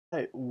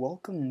Alright,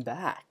 welcome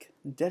back,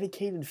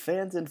 dedicated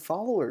fans and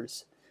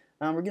followers.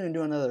 We're going to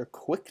do another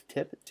quick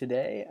tip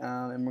today,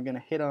 and we're going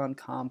to hit on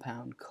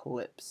compound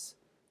clips.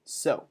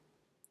 So,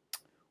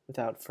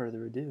 without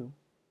further ado,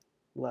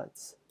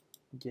 let's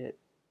get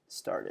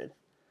started.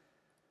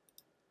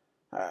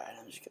 Alright,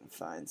 I'm just going to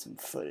find some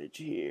footage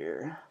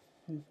here.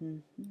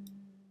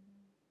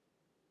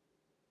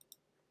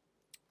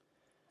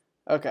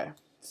 Okay,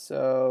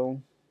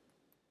 so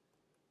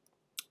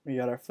we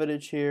got our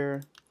footage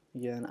here.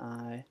 Again,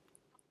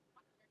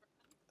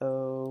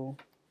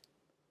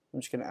 I'm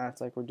just going to act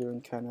like we're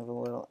doing kind of a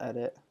little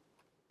edit.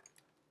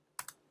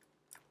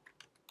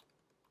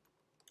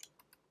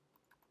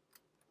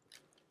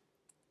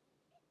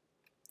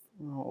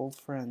 Oh, old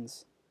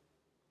friends.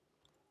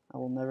 I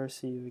will never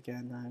see you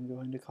again. I am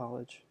going to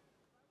college.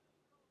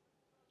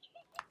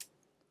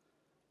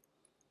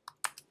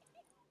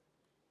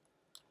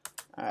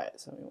 Alright,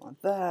 so we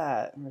want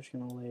that. We're just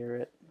going to layer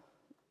it.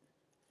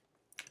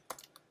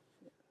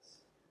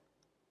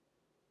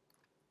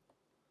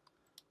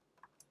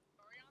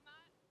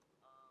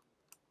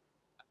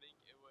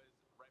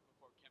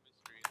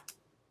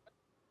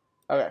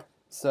 Okay,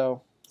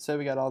 so say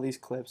we got all these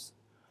clips.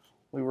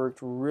 We worked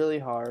really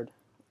hard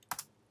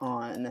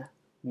on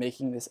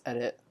making this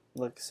edit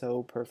look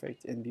so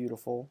perfect and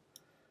beautiful.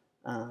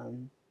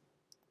 And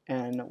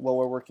while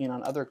we're working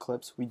on other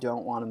clips, we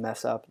don't want to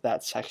mess up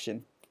that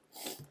section.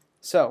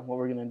 So what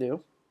we're going to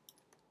do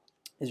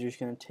is you're just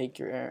going to take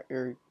your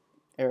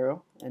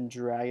arrow and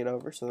drag it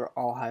over so they're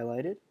all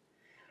highlighted.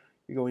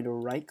 You're going to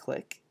right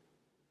click.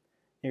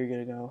 You're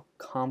going to go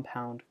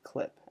compound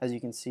clip. As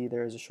you can see,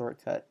 there is a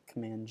shortcut,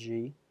 Command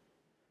G,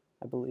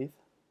 I believe,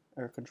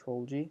 or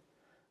Control G.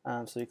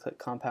 So you click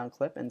compound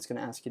clip, and it's going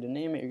to ask you to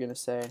name it. You're going to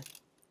say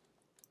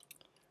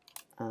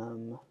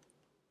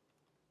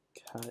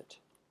cut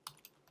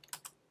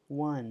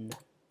 1,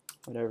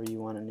 whatever you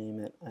want to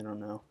name it. I don't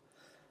know.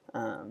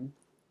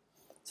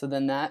 So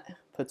then that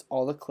puts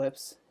all the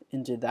clips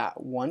into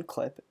that one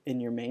clip in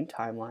your main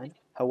timeline.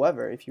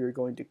 However, if you were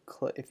going to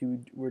if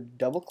you were to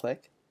double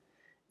click,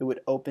 it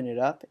would open it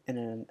up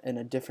in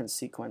a different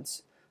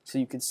sequence. So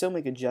you could still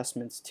make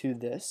adjustments to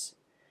this,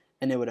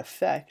 and it would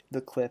affect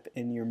the clip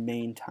in your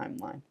main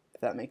timeline,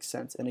 if that makes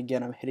sense. And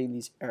again, I'm hitting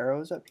these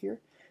arrows up here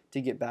to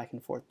get back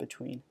and forth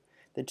between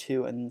the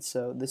two, and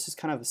so this is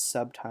kind of a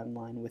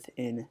sub-timeline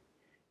within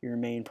your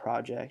main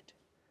project,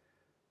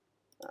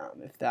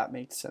 if that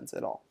makes sense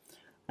at all.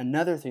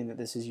 Another thing that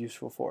this is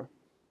useful for,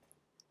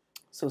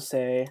 so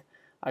say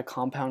I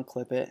compound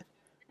clip it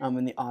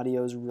when the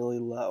audio is really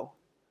low.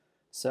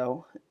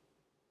 So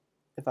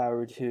if I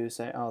were to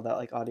say, oh, that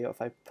like audio, if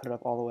I put it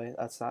up all the way,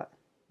 that's not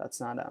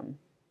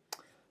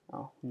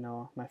oh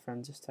no, my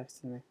friend just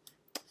texted me.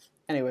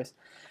 Anyways,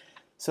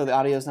 so the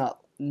audio is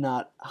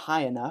not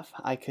high enough.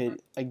 I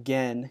could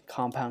again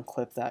compound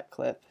clip that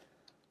clip,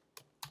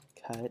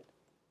 cut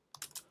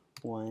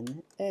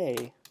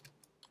 1A,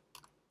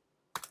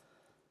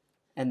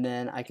 and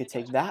then I could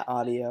take that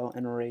audio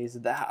and raise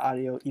that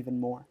audio even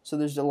more. So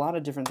there's a lot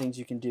of different things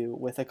you can do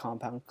with a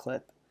compound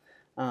clip,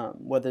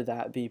 whether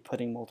that be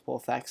putting multiple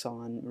effects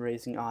on,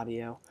 raising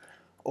audio,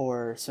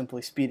 or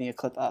simply speeding a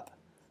clip up.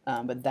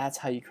 But that's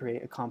how you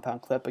create a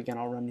compound clip. Again,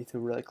 I'll run you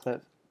through really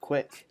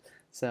quick.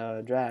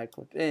 So drag,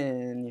 clip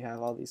in, you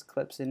have all these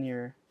clips in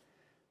your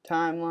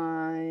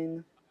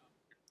timeline,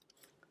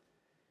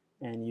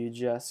 and you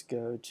just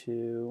go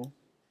to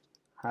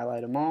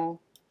highlight them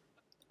all,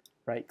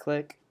 right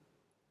click,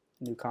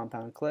 new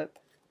compound clip,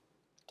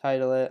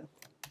 title it,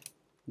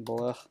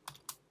 blah,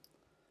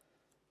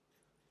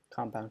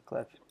 compound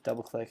clip,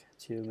 double click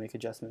to make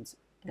adjustments,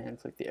 and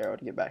click the arrow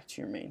to get back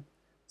to your main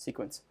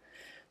sequence.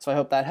 So I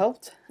hope that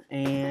helped,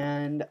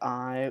 and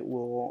I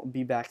will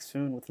be back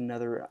soon with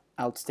another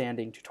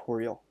outstanding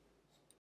tutorial.